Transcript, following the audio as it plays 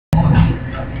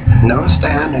No,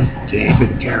 Stan and Dave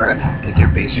and Karen, that they're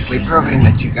basically proving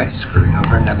that you guys screwed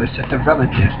over another set of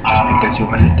relatives just because you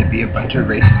wanted to be a bunch of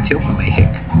racist hillbilly hick.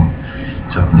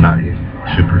 So not the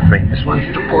super famous ones,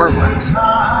 the poor ones.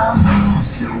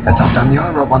 That's all done the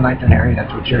honorable night and Harry.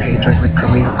 That's what your hatred with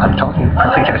Curly. I'm talking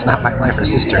Curly, that's not my wife or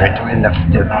sister. Enjoying the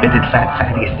bitted fat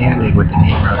fatty standing with the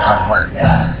neighbors on work.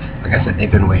 Like I said, they've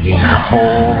been waiting their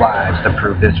whole lives to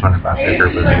prove this one about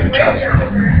their losing each other.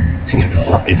 You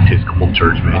know, Episcopal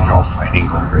church, man, you're all fighting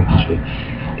over it and shit.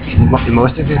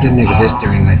 Most of it didn't exist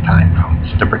during that time,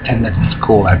 though. So to pretend that it's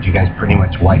cool after you guys pretty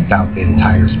much wiped out the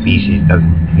entire species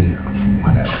doesn't, you know,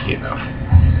 whatever, you know.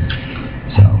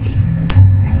 So,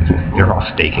 they're all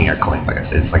staking our claim, like I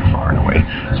said, it's like far and away.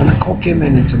 So Nicole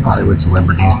Kidman and some Hollywood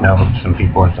celebrities know some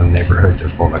people in some neighborhoods are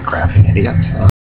full of crap and idiots.